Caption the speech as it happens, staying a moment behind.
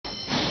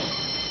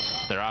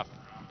They're off.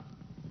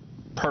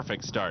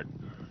 Perfect start.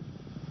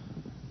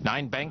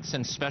 Nine Banks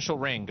and Special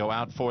Ring go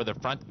out for the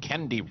front.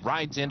 Candy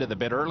rides into the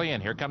bit early,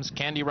 and here comes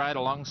Candy Ride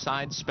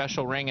alongside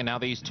Special Ring, and now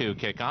these two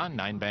kick on.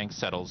 Nine Banks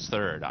settles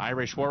third.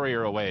 Irish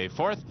Warrior away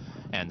fourth,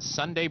 and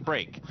Sunday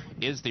Break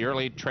is the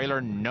early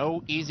trailer.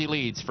 No easy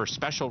leads for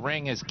Special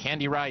Ring as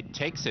Candy Ride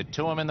takes it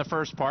to him in the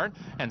first part,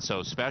 and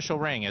so Special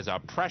Ring is a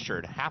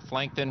pressured half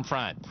length in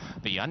front.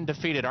 The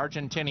undefeated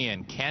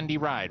Argentinian Candy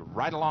Ride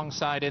right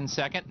alongside in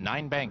second.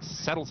 Nine Banks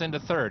settles into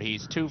third.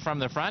 He's two from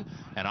the front,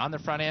 and on the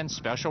front end,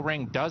 Special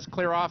Ring does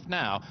clear off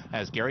now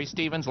as Gary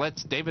Stevens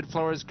lets David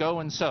Flores go,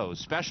 and so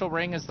Special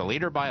Ring is the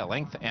leader by a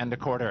length and a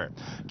quarter.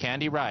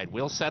 Candy Ride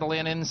will settle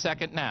in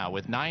second now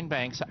with Nine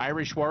Banks,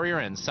 Irish Warrior,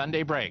 and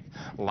Sunday Break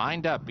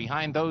lined up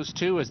behind those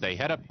two as they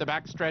head up the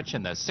backstretch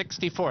in the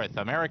 64th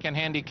American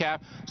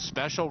Handicap.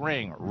 Special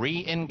Ring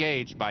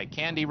re-engaged by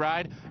Candy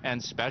Ride,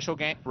 and Special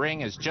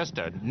Ring is just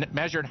a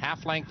measured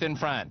half length in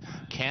front.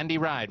 Candy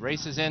Ride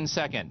races in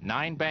second.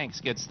 Nine Banks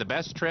gets the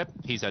best trip.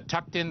 He's a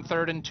tucked in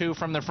third and two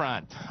from the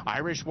front.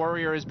 Irish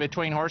Warrior is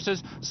between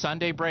horses.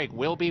 Sunday Break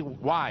will be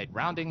wide,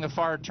 rounding the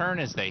far turn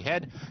as they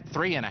head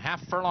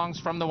 3.5 furlongs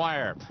from the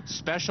wire.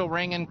 Special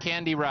Ring and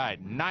Candy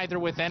Ride, neither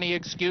with any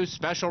excuse.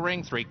 Special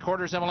Ring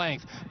 3/4 of a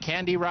length.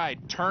 Candy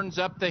Ride turns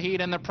up the heat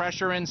and the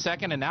pressure in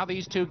second, and now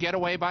these two get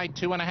away by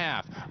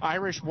 2.5.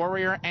 Irish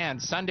Warrior and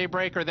Sunday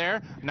Break are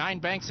there. Nine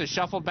Banks is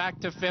shuffled back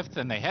to fifth,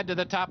 and they head to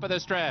the top of the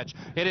stretch.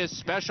 It is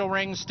Special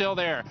Ring still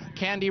there.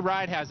 Candy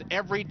Ride has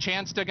every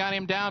chance to gun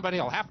him down, but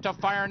he'll have to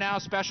fire now.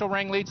 Special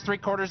Ring leads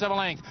 3/4 of a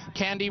length.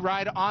 Candy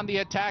Ride on the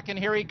attack, and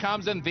here he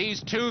comes, and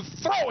these two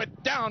throw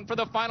it down for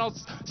the final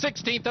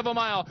 16th of a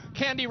mile.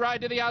 Candy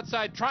Ride to the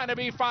outside, trying to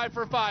be 5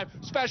 for 5.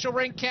 Special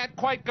Ring can't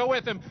quite go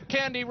with him.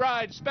 Candy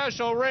Ride,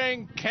 Special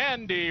Ring,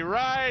 Candy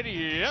Ride,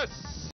 yes!